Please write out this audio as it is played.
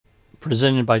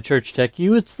Presented by Church Tech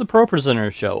U, it's the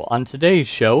ProPresenter Show. On today's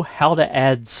show, how to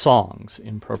add songs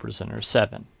in ProPresenter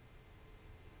 7.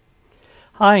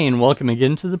 Hi, and welcome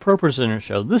again to the ProPresenter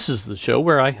Show. This is the show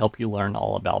where I help you learn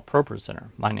all about ProPresenter.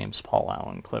 My name's Paul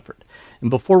Allen Clifford. And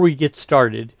before we get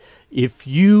started, if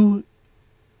you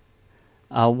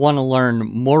want to learn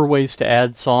more ways to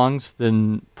add songs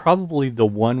than probably the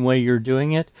one way you're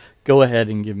doing it, go ahead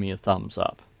and give me a thumbs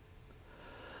up.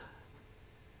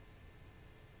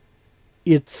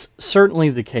 It's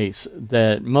certainly the case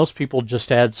that most people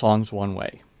just add songs one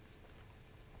way.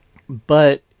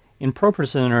 But in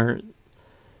ProPresenter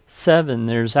 7,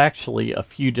 there's actually a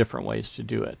few different ways to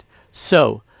do it.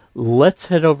 So let's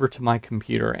head over to my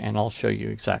computer and I'll show you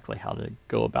exactly how to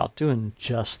go about doing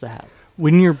just that.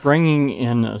 When you're bringing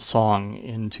in a song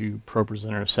into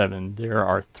ProPresenter 7, there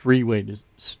are three ways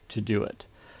to do it.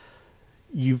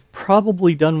 You've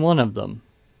probably done one of them,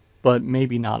 but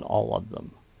maybe not all of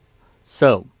them.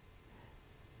 So,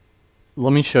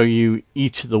 let me show you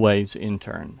each of the ways in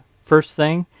turn. First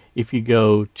thing, if you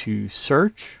go to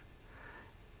search,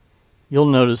 you'll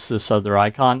notice this other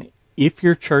icon. If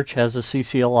your church has a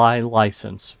CCLI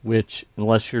license, which,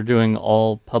 unless you're doing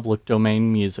all public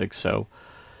domain music, so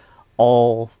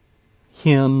all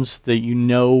hymns that you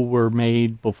know were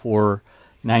made before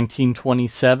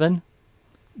 1927,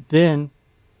 then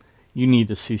you need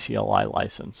a CCLI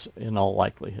license in all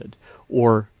likelihood,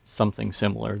 or something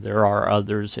similar. There are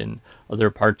others in other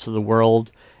parts of the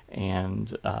world,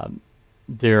 and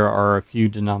there are a few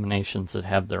denominations that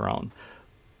have their own.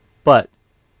 But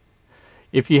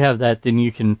if you have that, then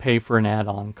you can pay for an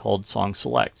add-on called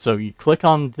SongSelect. So you click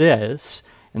on this,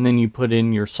 and then you put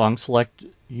in your SongSelect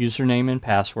username and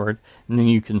password, and then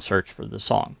you can search for the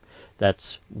song.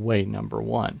 That's way number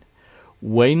one.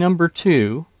 Way number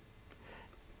two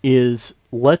is,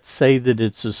 let's say that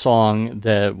it's a song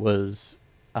that was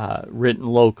written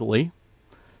locally,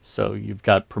 so you've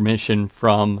got permission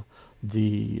from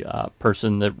the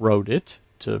person that wrote it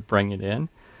to bring it in.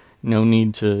 No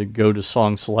need to go to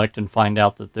SongSelect and find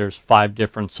out that there's 5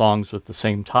 different songs with the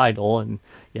same title and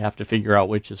you have to figure out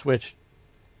which is which.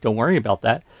 Don't worry about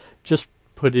that. Just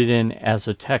put it in as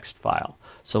a text file.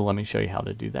 So let me show you how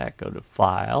to do that. Go to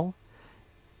File,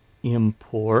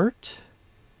 Import,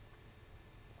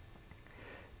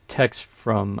 Text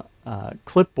from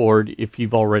Clipboard if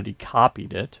you've already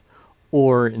copied it,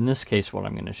 or in this case what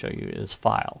I'm going to show you is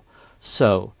File.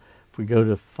 So if we go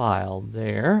to File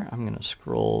there, I'm going to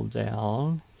scroll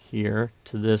down here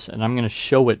to this, and I'm going to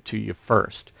show it to you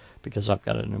first because I've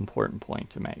got an important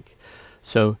point to make.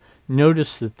 So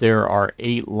notice that there are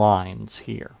 8 lines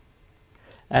here.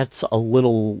 That's a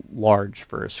little large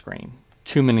for a screen.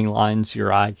 Too many lines,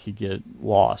 your eye could get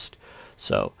lost.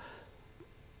 So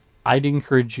I'd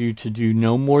encourage you to do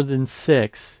no more than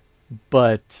 6,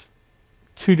 but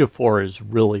 2 to 4 is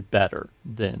really better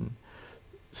than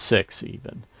 6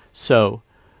 even. So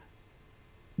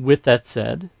with that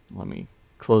said, let me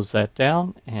close that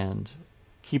down and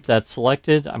keep that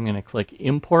selected. I'm going to click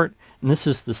Import, and this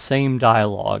is the same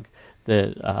dialog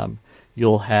that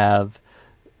you'll have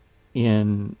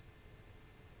in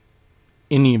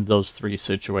any of those 3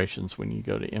 situations when you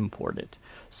go to import it.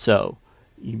 So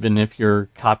even if you're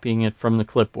copying it from the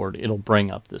clipboard, it'll bring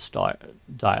up this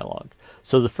dialog.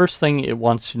 So the first thing it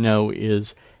wants to know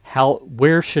is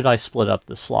where should I split up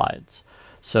the slides?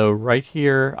 So right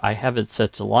here I have it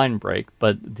set to line break,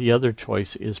 but the other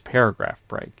choice is paragraph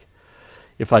break.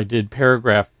 If I did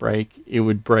paragraph break, it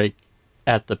would break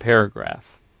at the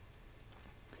paragraph.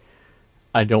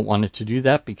 I don't want it to do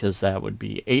that because that would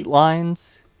be 8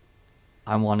 lines.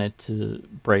 I want it to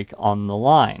break on the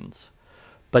lines.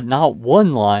 But not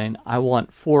 1 line, I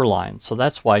want 4 lines. So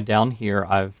that's why down here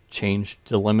I've changed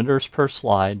delimiters per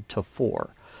slide to 4.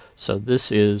 So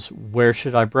this is where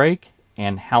should I break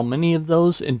and how many of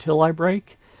those until I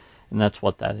break. And that's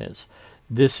what that is.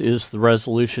 This is the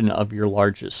resolution of your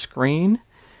largest screen.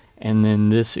 And then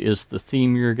this is the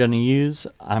theme you're going to use.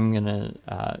 I'm going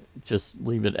to just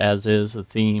leave it as is. The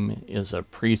theme is a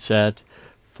preset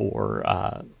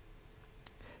for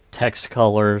text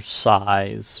color,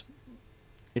 size,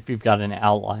 if you've got an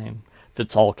outline, if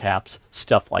it's all caps,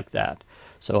 stuff like that.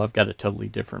 So I've got a totally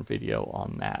different video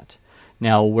on that.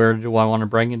 Now, where do I want to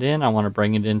bring it in? I want to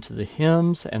bring it into the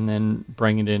hymns and then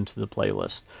bring it into the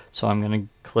playlist. So I'm going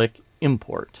to click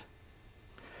Import.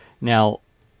 Now,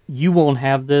 you won't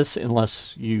have this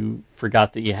unless you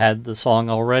forgot that you had the song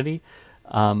already.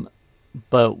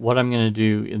 But what I'm going to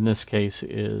do in this case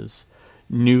is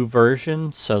New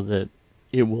Version so that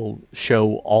it will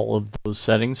show all of those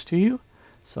settings to you.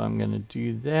 So I'm going to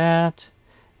do that,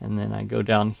 And then I go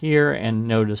down here and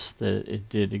notice that it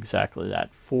did exactly that.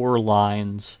 4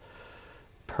 lines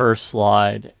per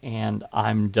slide, and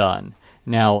I'm done.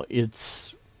 Now,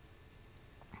 it's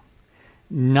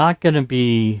not going to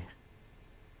be...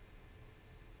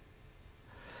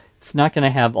 It's not going to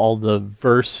have all the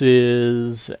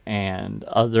verses and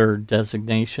other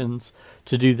designations.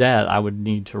 To do that, I would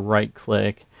need to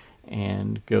right-click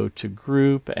and go to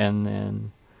Group, and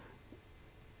then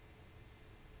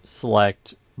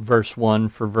select verse 1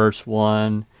 for verse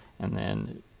 1, and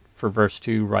then for verse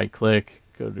 2, right-click,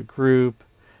 go to Group,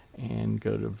 and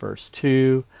go to verse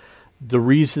 2. The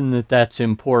reason that that's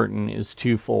important is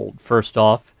twofold. First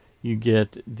off, you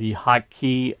get the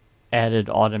hotkey added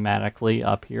automatically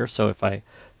up here. So if I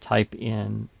type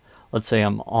in, let's say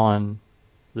I'm on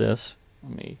this,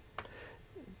 let me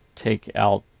take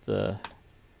out the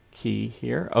key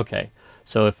here. Okay,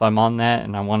 so if I'm on that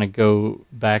and I want to go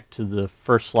back to the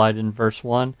first slide in verse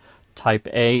 1, type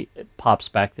A, it pops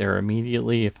back there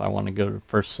immediately. If I want to go to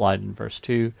first slide in verse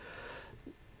 2,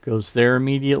 goes there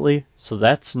immediately. So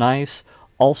that's nice.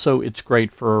 Also, it's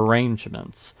great for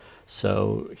arrangements.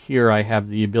 So here I have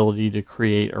the ability to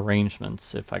create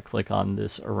arrangements if I click on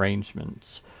this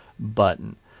arrangements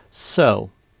button. So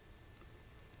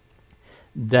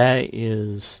that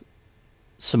is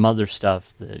some other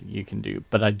stuff that you can do.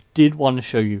 But I did want to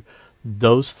show you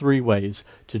those 3 ways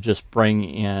to just bring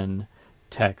in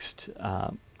text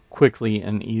quickly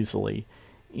and easily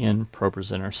in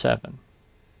ProPresenter 7.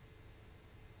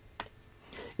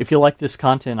 If you like this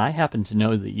content, I happen to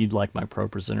know that you'd like my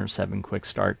ProPresenter 7 Quick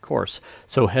Start course.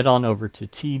 So head on over to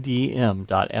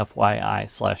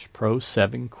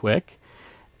TDM.fyi/Pro7Quick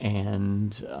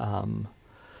and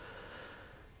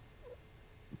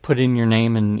put in your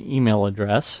name and email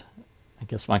address. I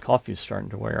guess my coffee is starting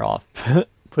to wear off.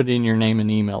 Put in your name and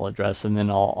email address, and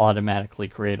then I'll automatically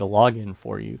create a login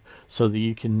for you so that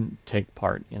you can take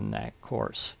part in that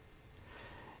course.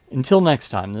 Until next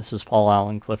time, this is Paul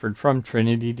Allen Clifford from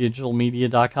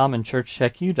TrinityDigitalMedia.com and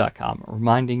ChurchTechU.com,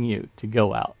 reminding you to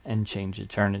go out and change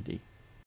eternity.